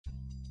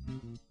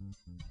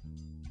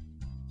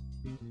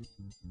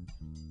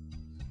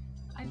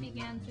I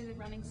began through the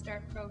Running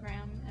Start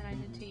program, and I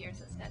did 2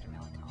 years at Skagit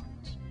Valley College.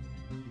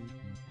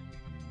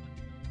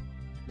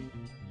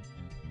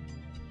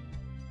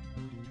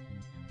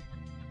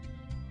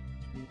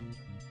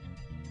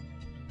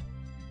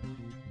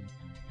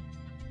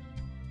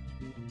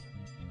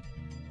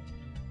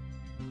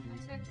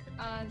 I took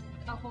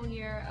a whole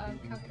year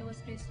of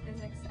calculus-based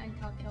physics and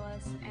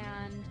calculus,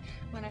 and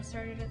when I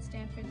started at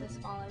Stanford this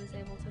fall, I was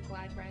able to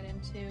glide right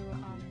into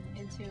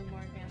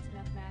more advanced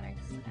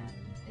mathematics, and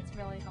it's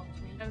really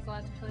helped me. I was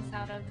allowed to place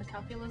out of the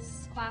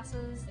calculus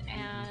classes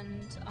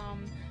and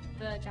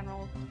the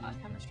general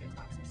chemistry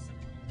classes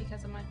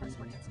because of my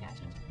coursework at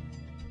Skagit.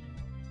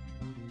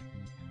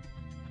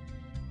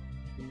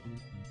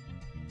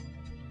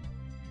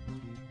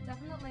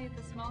 Definitely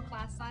the small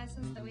class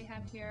sizes that we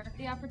have here,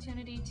 the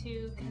opportunity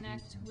to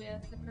connect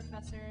with the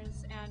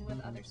professors and with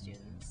other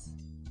students.